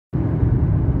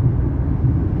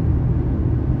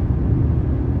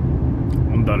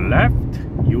the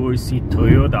left, you will see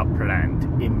Toyota plant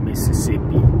in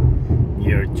Mississippi,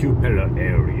 near Tupelo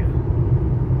area.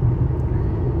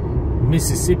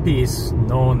 Mississippi is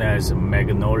known as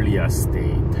Magnolia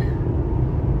State.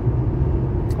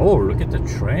 Oh, look at the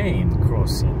train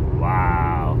crossing.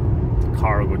 Wow, the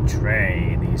cargo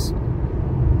train is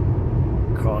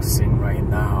crossing right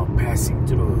now, passing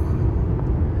through.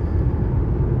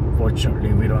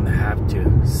 Fortunately, we don't have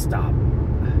to stop.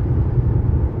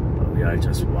 We are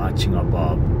just watching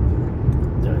above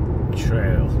the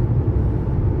trail,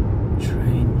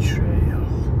 train trail.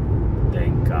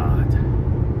 Thank God.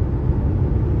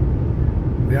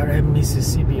 We are in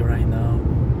Mississippi right now.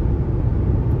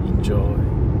 Enjoy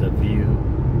the view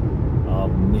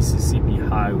of Mississippi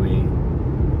Highway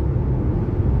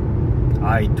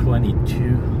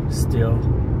I-22 still.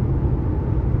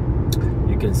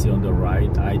 You can see on the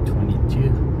right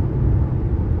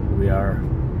I-22. We are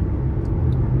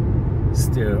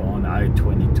still on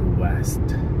I-22 West.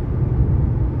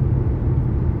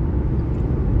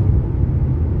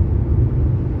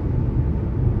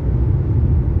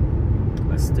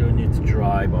 I still need to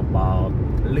drive about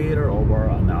a little over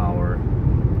an hour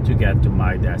to get to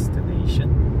my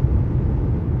destination.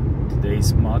 Today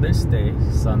is Mother's Day,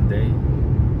 Sunday.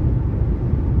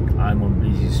 I'm on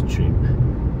busy trip.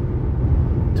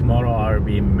 Tomorrow I'll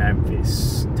be in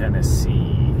Memphis,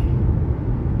 Tennessee.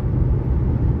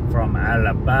 From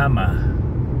Alabama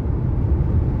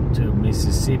to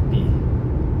Mississippi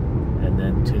and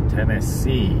then to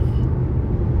Tennessee.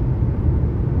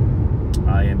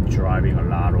 I am driving a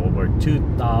lot, over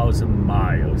 2,000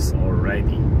 miles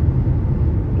already.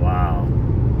 Wow.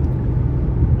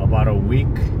 About a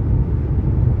week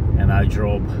and I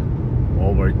drove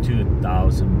over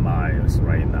 2,000 miles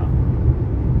right now.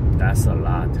 That's a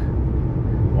lot.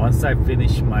 Once I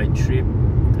finish my trip,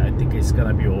 I think it's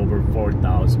gonna be over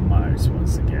 4,000 miles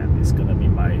once again. It's gonna be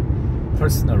my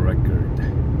personal record.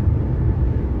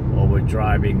 Over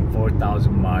driving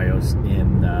 4,000 miles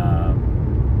in,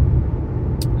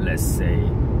 let's say,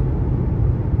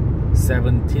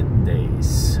 17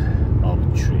 days of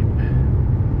trip.